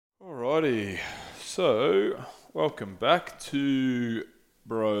Alrighty, so welcome back to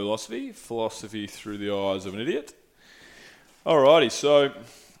Brolosophy, philosophy through the eyes of an idiot. Alrighty, so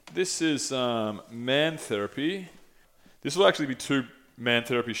this is Man Therapy. This will actually be two Man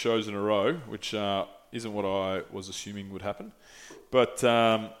Therapy shows in a row, which isn't what I was assuming would happen. But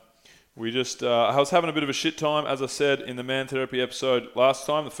I was having a bit of a shit time, as I said in the Man Therapy episode last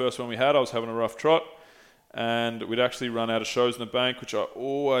time, the first one we had. I was having a rough trot. And we'd actually run out of shows in the bank, which I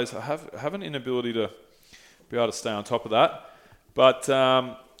have an inability to be able to stay on top of that. But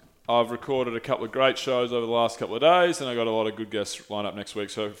I've recorded a couple of great shows over the last couple of days, and I got a lot of good guests lined up next week.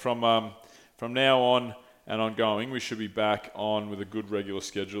 So from now on and ongoing, we should be back on with a good regular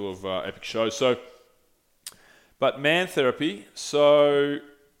schedule of epic shows. But Man Therapy, So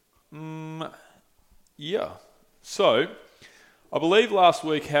I believe last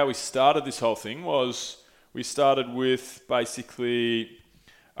week how we started this whole thing was we started with basically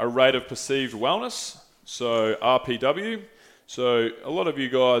a rate of perceived wellness, so RPW. So a lot of you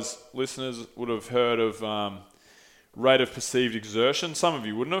guys, listeners, would have heard of rate of perceived exertion. Some of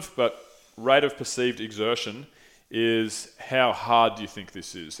you wouldn't have, but rate of perceived exertion is how hard do you think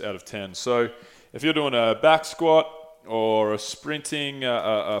this is out of 10. So if you're doing a back squat or a sprinting,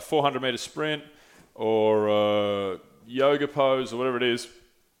 a 400 meter sprint or a yoga pose or whatever it is,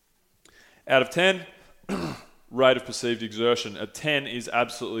 out of 10, rate of perceived exertion. A 10 is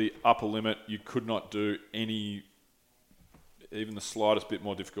absolutely upper limit. You could not do even the slightest bit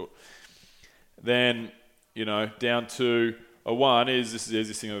more difficult. Then, down to a 1 is this is the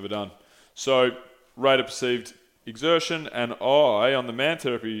easiest thing I've ever done. So, rate of perceived exertion, and I, on the Man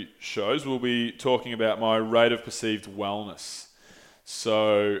Therapy shows, will be talking about my rate of perceived wellness.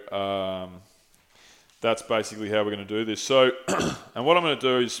 So, that's basically how we're going to do this. So, and what I'm going to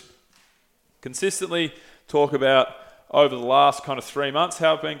do is consistently talk about over the last kind of 3 months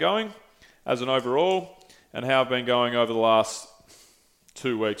how I've been going as an overall, and how I've been going over the last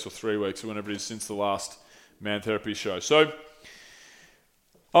 2 weeks or 3 weeks or whenever it is since the last Man Therapy show. So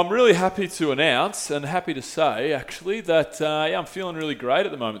I'm really happy to announce and happy to say actually that I'm feeling really great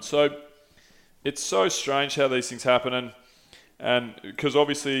at the moment. So it's so strange how these things happen, and because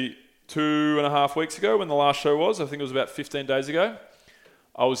obviously 2.5 weeks ago when the last show was, I think it was about 15 days ago,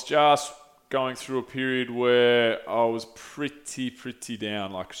 I was just going through a period where I was pretty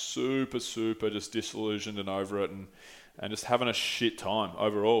down, like super just disillusioned and over it, and just having a shit time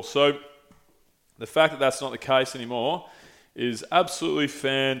overall. So the fact that that's not the case anymore is absolutely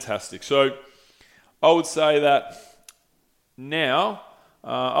fantastic. So I would say that now,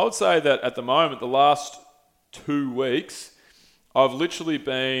 at the moment, the last 2 weeks, I've literally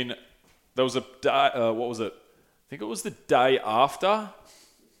been, there was a day, what was it? I think it was the day after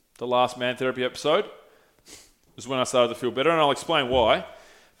the last Man Therapy episode was when I started to feel better, and I'll explain why.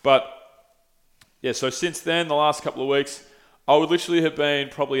 But yeah, so since then, the last couple of weeks, I would literally have been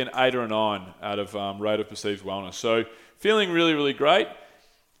probably an 8 or a 9 out of rate of perceived wellness. So feeling really great,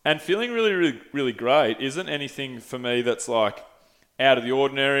 and feeling really great isn't anything for me that's like out of the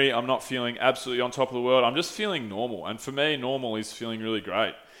ordinary. I'm not feeling absolutely on top of the world. I'm just feeling normal, and for me, normal is feeling really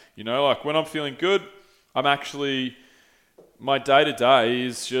great. Like when I'm feeling good, I'm actually, my day-to-day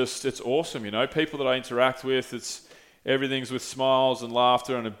is just, it's awesome, People that I interact with, everything's with smiles and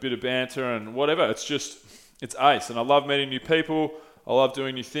laughter and a bit of banter and whatever. It's ace. And I love meeting new people. I love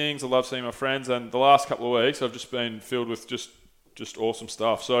doing new things. I love seeing my friends. And the last couple of weeks, I've just been filled with just awesome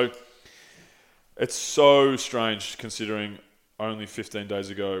stuff. So it's so strange considering only 15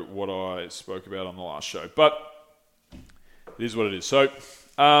 days ago what I spoke about on the last show. But it is what it is. So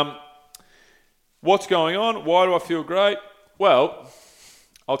what's going on? Why do I feel great? Well,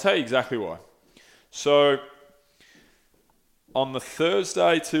 I'll tell you exactly why. So, on the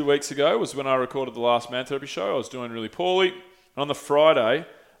Thursday 2 weeks ago was when I recorded the last Man Therapy show. I was doing really poorly. And on the Friday,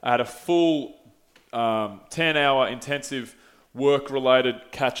 I had a full 10-hour intensive work-related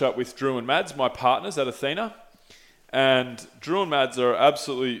catch-up with Drew and Mads, my partners at Athena. And Drew and Mads are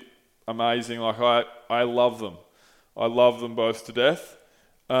absolutely amazing. Like, I love them. I love them both to death.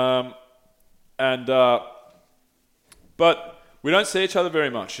 But we don't see each other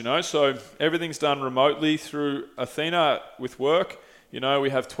very much, so everything's done remotely through Athena with work. We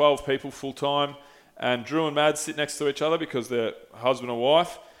have 12 people full-time, and Drew and Mads sit next to each other because they're husband and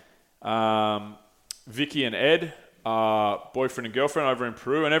wife. Vicky and Ed are boyfriend and girlfriend over in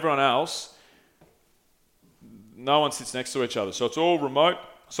Peru, and everyone else, no one sits next to each other. So it's all remote.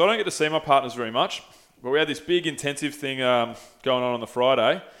 So I don't get to see my partners very much, but we had this big intensive thing going on the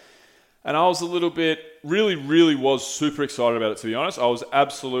Friday. And I was a little bit, really was super excited about it, to be honest. I was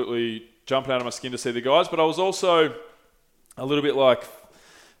absolutely jumping out of my skin to see the guys, but I was also a little bit like,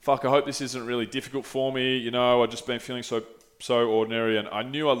 fuck, I hope this isn't really difficult for me. You know, I've just been feeling so ordinary, and I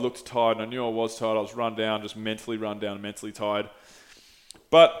knew I looked tired, and I knew I was tired. I was run down, just mentally run down and mentally tired.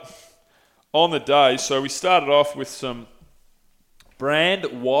 But on the day, so we started off with some brand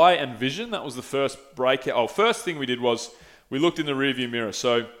why and vision. That was the first breakout. First thing we did was we looked in the rearview mirror.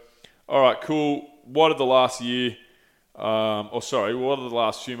 So, all right, cool. What did the last year, what did the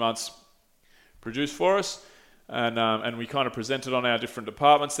last few months produce for us? And we kind of presented on our different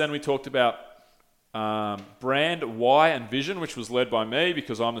departments. Then we talked about brand why and vision, which was led by me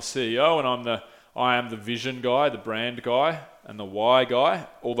because I'm the CEO and I am the vision guy, the brand guy, and the why guy.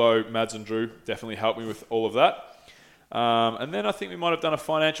 Although Mads and Drew definitely helped me with all of that. And then I think we might have done a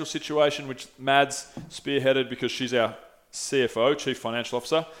financial situation, which Mads spearheaded because she's our CFO, Chief Financial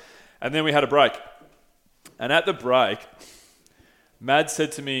Officer. And then we had a break. And at the break, Mads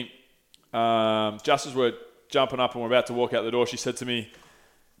said to me, just as we're jumping up and we're about to walk out the door, she said to me,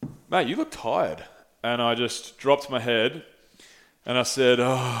 "Mate, you look tired." And I just dropped my head and I said,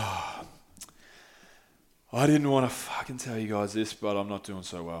 "Oh, I didn't want to fucking tell you guys this, but I'm not doing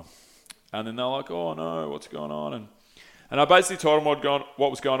so well." And then they're like, "Oh no, what's going on?" And I basically told them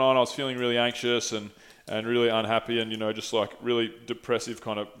what was going on. I was feeling really anxious and really unhappy and, you know, just like really depressive,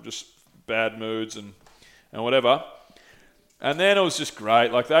 kind of just bad moods and whatever. And then it was just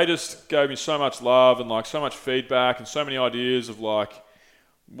great. Like, they just gave me so much love and like so much feedback and so many ideas of like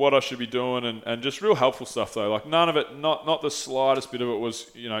what I should be doing and just real helpful stuff though. Like, none of it, not the slightest bit of it was,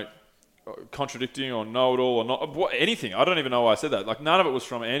 you know, contradicting or know-it-all or not anything. I don't even know why I said that. Like, none of it was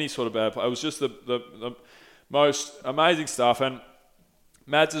from any sort of bad play. It was just the most amazing stuff. And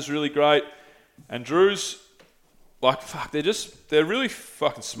Mads is really great. And Drew's like, fuck, they're really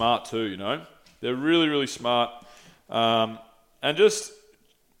fucking smart too, you know? They're really, really smart. And just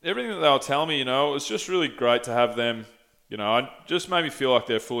everything that they were telling me, you know, it was just really great to have them, you know, it just made me feel like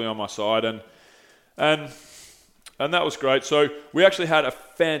they're fully on my side. And that was great. So we actually had a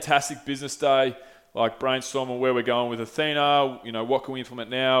fantastic business day, like brainstorming where we're going with Athena, you know, what can we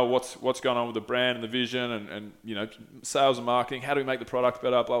implement now, what's going on with the brand and the vision and you know, sales and marketing, how do we make the product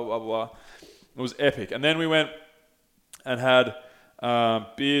better, blah, blah, blah, blah. It was epic. And then we went and had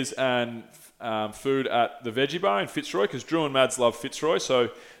beers and food at the Veggie Bar in Fitzroy, because Drew and Mads love Fitzroy.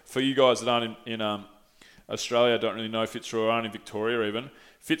 So for you guys that aren't in Australia, don't really know Fitzroy, aren't in Victoria even,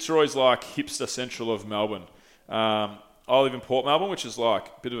 Fitzroy's like hipster central of Melbourne. I live in Port Melbourne, which is like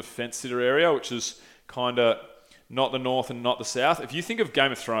a bit of a fence-sitter area, which is kind of not the north and not the south. If you think of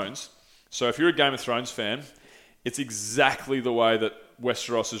Game of Thrones, so if you're a Game of Thrones fan, it's exactly the way that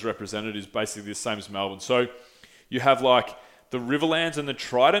Westeros is represented, is basically the same as Melbourne. So you have like the Riverlands and the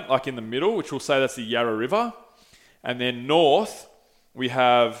Trident, like in the middle, which we'll say that's the Yarra River. And then north, we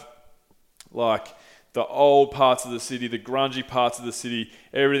have like the old parts of the city, the grungy parts of the city.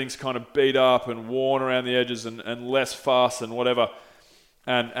 Everything's kind of beat up and worn around the edges and less fuss and whatever.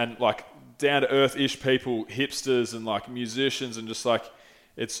 And like down to earth-ish people, hipsters and like musicians, and just like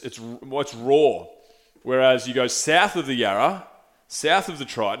it's raw. Whereas you go south of the Yarra, south of the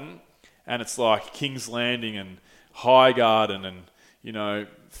Trident, and it's like King's Landing and Highgarden and, you know,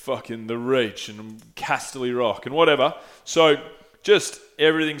 fucking the Reach and Casterly Rock and whatever. So just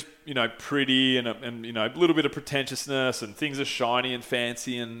everything's, you know, pretty and you know, a little bit of pretentiousness and things are shiny and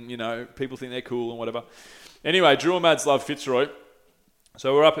fancy and, you know, people think they're cool and whatever. Anyway, Drew and Mads love Fitzroy.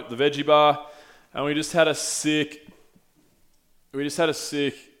 So we're up at the Veggie Bar and we just had a sick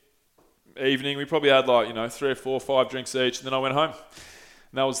evening. We probably had like, you know, 3 or 4 or 5 drinks each, and then I went home.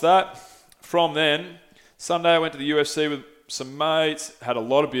 And that was that. From then, Sunday I went to the UFC with some mates, had a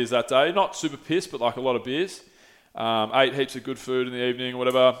lot of beers that day. Not super pissed, but like a lot of beers. Ate heaps of good food in the evening,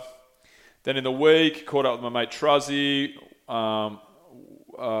 whatever. Then in the week, caught up with my mate Truzzy. Went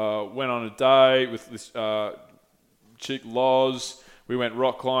on a day with this chick Loz. We went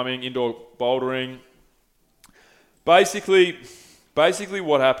rock climbing, indoor bouldering. Basically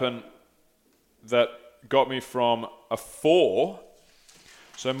what happened that got me from a 4.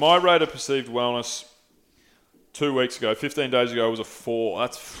 So my rate of perceived wellness 2 weeks ago, 15 days ago, was a 4.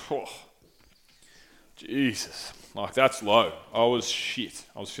 That's, Jesus. Like, that's low. I was shit.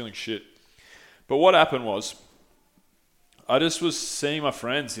 I was feeling shit. But what happened was, I just was seeing my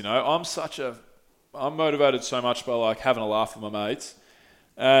friends, you know. I'm motivated so much by, like, having a laugh with my mates.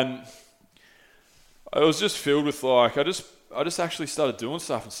 And I was just filled with, like, I just actually started doing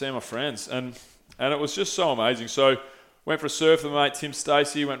stuff and seeing my friends. And it was just so amazing. So, went for a surf with my mate Tim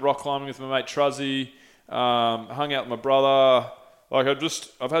Stacey, went rock climbing with my mate Truzzy, hung out with my brother. Like,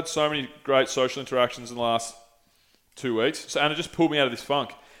 I've had so many great social interactions in the last 2 weeks. And it just pulled me out of this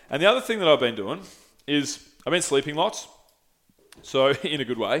funk. And the other thing that I've been doing is I've been sleeping lots. So in a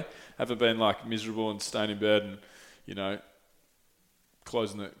good way, haven't been like miserable and staying in bed and, you know,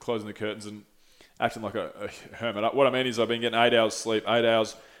 closing the curtains and acting like a hermit. What I mean is I've been getting 8 hours sleep, 8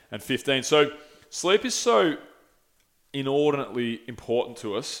 hours and 15. So sleep is so inordinately important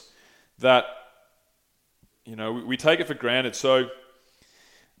to us that, you know, we take it for granted. So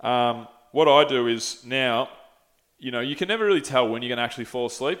what I do is now, you know, you can never really tell when you're going to actually fall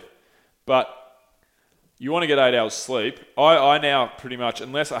asleep, but you want to get 8 hours sleep. I now pretty much,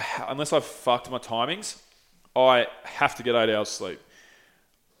 unless I've fucked my timings, I have to get 8 hours sleep.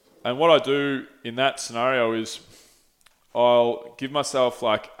 And what I do in that scenario is I'll give myself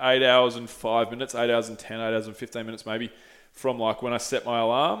like 8 hours and 5 minutes, 8 hours and 10, 8 hours and 15 minutes maybe from like when I set my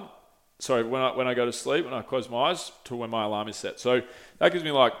alarm. Sorry, when I go to sleep, when I close my eyes to when my alarm is set. So that gives me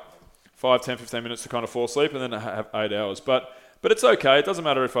like 5, 10, 15 minutes to kind of fall asleep and then I have 8 hours. But it's okay. It doesn't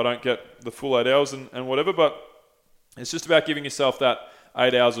matter if I don't get the full 8 hours and whatever, but it's just about giving yourself that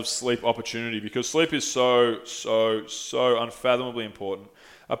 8 hours of sleep opportunity because sleep is so unfathomably important.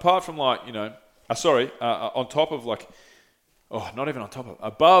 Apart from like, you know, on top of like, not even on top of,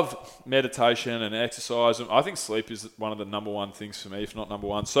 above meditation and exercise, I think sleep is one of the number one things for me, if not number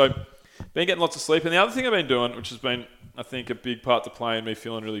one. So been getting lots of sleep. And the other thing I've been doing, which has been, I think, a big part to play in me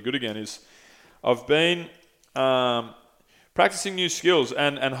feeling really good again, is I've been practicing new skills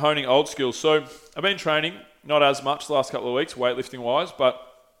and honing old skills. So I've been training, not as much the last couple of weeks, weightlifting-wise, but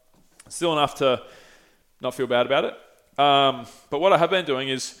still enough to not feel bad about it. But what I have been doing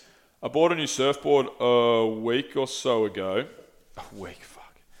is I bought a new surfboard a week or so ago. A week,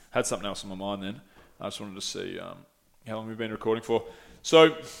 fuck. Had something else in my mind then. I just wanted to see how long we've been recording for.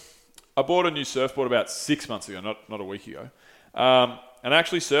 So I bought a new surfboard about 6 months ago, not a week ago. And I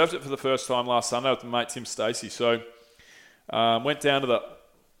actually surfed it for the first time last Sunday with my mate Tim Stacey. So went down to the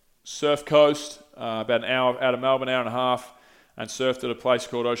surf coast, about an hour out of Melbourne, hour and a half, and surfed at a place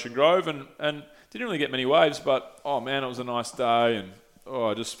called Ocean Grove and didn't really get many waves, but oh man, it was a nice day and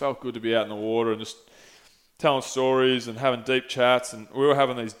I just felt good to be out in the water and just telling stories and having deep chats. And we were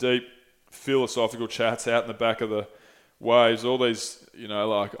having these deep philosophical chats out in the back of the waves. All these, you know,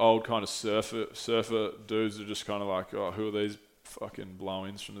 like old kind of surfer dudes are just kind of like, oh, who are these fucking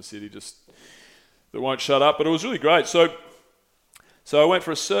blow-ins from the city just that won't shut up? But it was really great. So I went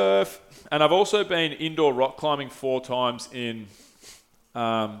for a surf, and I've also been indoor rock climbing 4 times in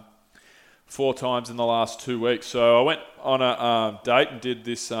the last 2 weeks. So I went on a date and did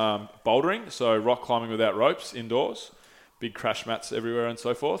this bouldering, so rock climbing without ropes indoors, big crash mats everywhere and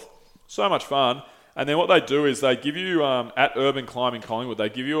so forth. So much fun. And then what they do is they give you, at Urban Climbing Collingwood, they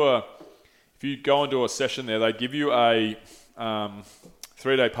give you if you go and do a session there, they give you a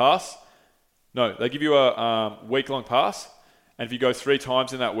 3-day pass. No, they give you a week-long pass. And if you go 3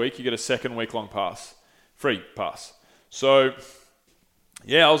 times in that week, you get a second week-long pass, free pass. So,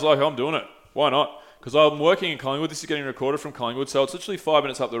 yeah, I was like, I'm doing it. Why not? Because I'm working in Collingwood. This is getting recorded from Collingwood, so it's literally 5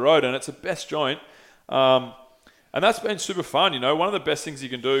 minutes up the road, and it's the best joint. And that's been super fun, you know. One of the best things you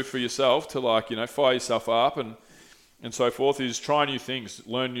can do for yourself to, like, you know, fire yourself up and so forth is try new things,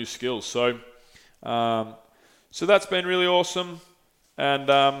 learn new skills. So that's been really awesome.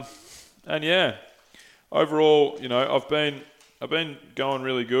 And yeah, overall, you know, I've been going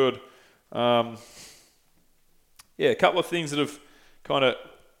really good. Yeah, a couple of things that have kind of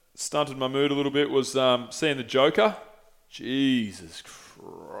stunted my mood a little bit was seeing The Joker. Jesus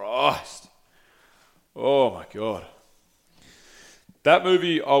Christ. Oh my God. That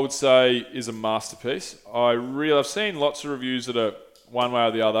movie, I would say, is a masterpiece. I've seen lots of reviews that are one way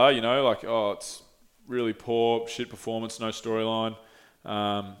or the other, you know, like, oh, it's really poor, shit performance, no storyline.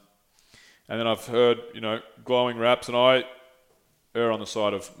 And then I've heard, you know, glowing raps, and I err on the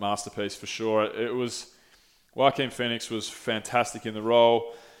side of masterpiece for sure. Joaquin Phoenix was fantastic in the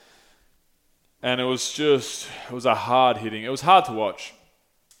role, and it was a hard hitting. It was hard to watch.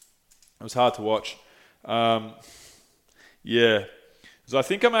 Yeah. So I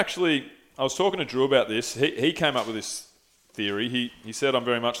think I was talking to Drew about this. He came up with this theory. He said I'm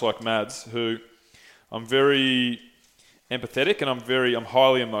very much like Mads, who I'm very empathetic and I'm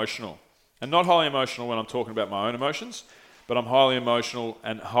highly emotional. And not highly emotional when I'm talking about my own emotions, but I'm highly emotional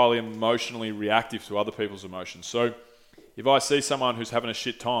and highly emotionally reactive to other people's emotions. So if I see someone who's having a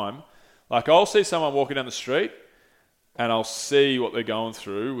shit time, like I'll see someone walking down the street and I'll see what they're going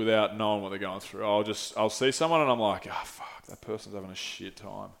through without knowing what they're going through. I'll see someone and I'm like, oh fuck, that person's having a shit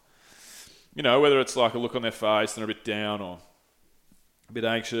time. You know, whether it's like a look on their face and they're a bit down or a bit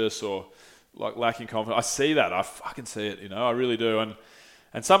anxious or like lacking confidence. I see that. I fucking see it, you know, I really do.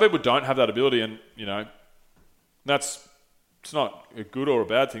 And some people don't have that ability, and, you know, it's not a good or a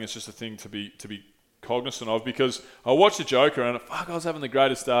bad thing. It's just a thing to be cognizant of, because I watched the Joker and fuck, I was having the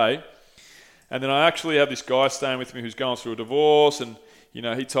greatest day. And then I actually have this guy staying with me who's going through a divorce, and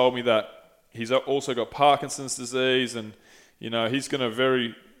he told me that he's also got Parkinson's disease, and he's going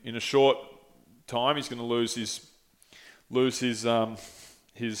to in a short time he's going to lose his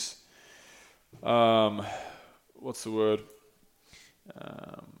what's the word?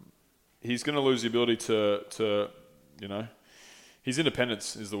 He's going to lose the ability to his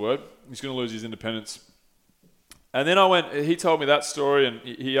independence is the word. He's going to lose his independence. And then he told me that story, and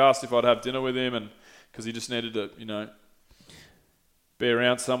he asked if I'd have dinner with him, and because he just needed to, be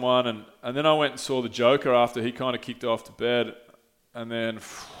around someone. And then I went and saw the Joker after he kind of kicked off to bed, and then,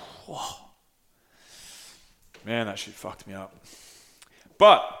 man, that shit fucked me up.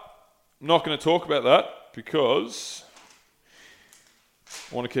 But I'm not going to talk about that because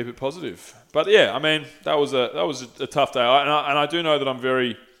I want to keep it positive. But yeah, I mean, that was a tough day, and I do know that I'm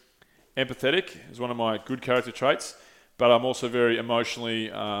very empathetic is one of my good character traits, but I'm also very emotionally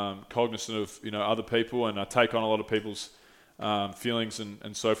cognizant of other people, and I take on a lot of people's feelings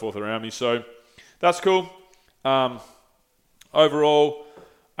and so forth around me. So that's cool. Overall,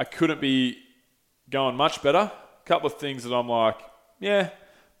 I couldn't be going much better. A couple of things that I'm like, yeah,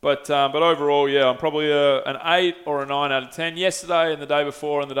 but overall, yeah, I'm probably an 8 or a 9 out of 10. Yesterday and the day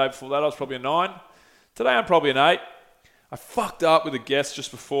before that, I was probably a 9. Today, I'm probably an 8. I fucked up with a guest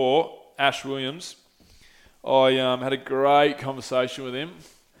just before, Ash Williams. I had a great conversation with him,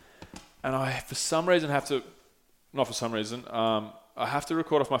 and I, for some reason, I have to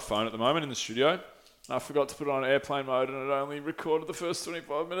record off my phone at the moment in the studio. And I forgot to put it on airplane mode, and it only recorded the first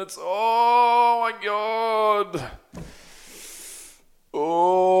 25 minutes. Oh my God.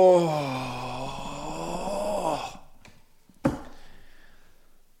 Oh.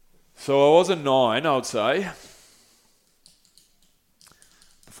 So I was a 9, I would say,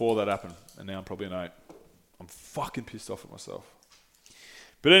 before that happened, and now I'm probably an 8. I'm fucking pissed off at myself.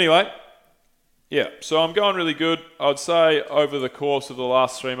 But anyway, yeah, so I'm going really good. I'd say over the course of the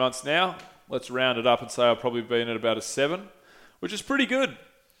last 3 months now, let's round it up and say I've probably been at about a 7, which is pretty good.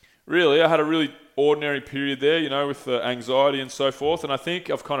 Really, I had a really ordinary period there, with the anxiety and so forth, and I think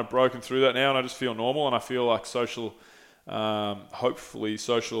I've kind of broken through that now, and I just feel normal, and I feel like hopefully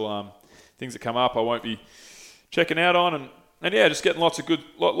social things that come up I won't be checking out on, and yeah, just getting lots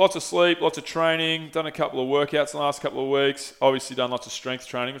of sleep, lots of training, done a couple of workouts in the last couple of weeks, obviously done lots of strength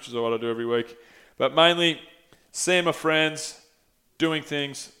training, which is what I do every week, but mainly seeing my friends, doing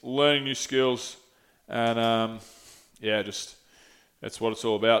things, learning new skills, and just that's what it's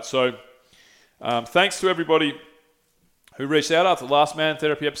all about. So thanks to everybody who reached out after the last Man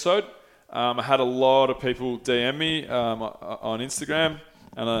Therapy episode. I had a lot of people DM me on Instagram,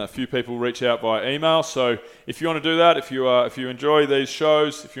 and a few people reach out via email. So if you want to do that, if you enjoy these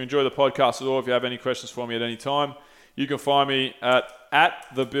shows, if you enjoy the podcast at all, if you have any questions for me at any time, you can find me at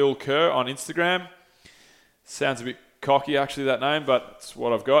the Bill Kerr on Instagram. Sounds a bit cocky actually, that name, but it's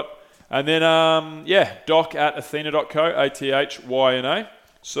what I've got. And then doc at athena.co, ATHYNA.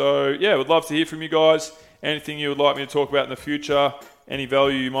 So yeah, would love to hear from you guys. Anything you would like me to talk about in the future, any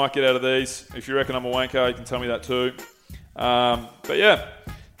value you might get out of these. If you reckon I'm a wanker, you can tell me that too. But yeah,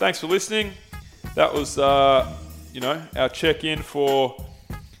 thanks for listening. That was our check-in for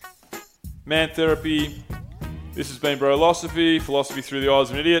Man Therapy. This has been Brolosophy, philosophy through the eyes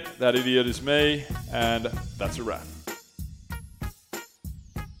of an idiot. That idiot is me, and that's a wrap.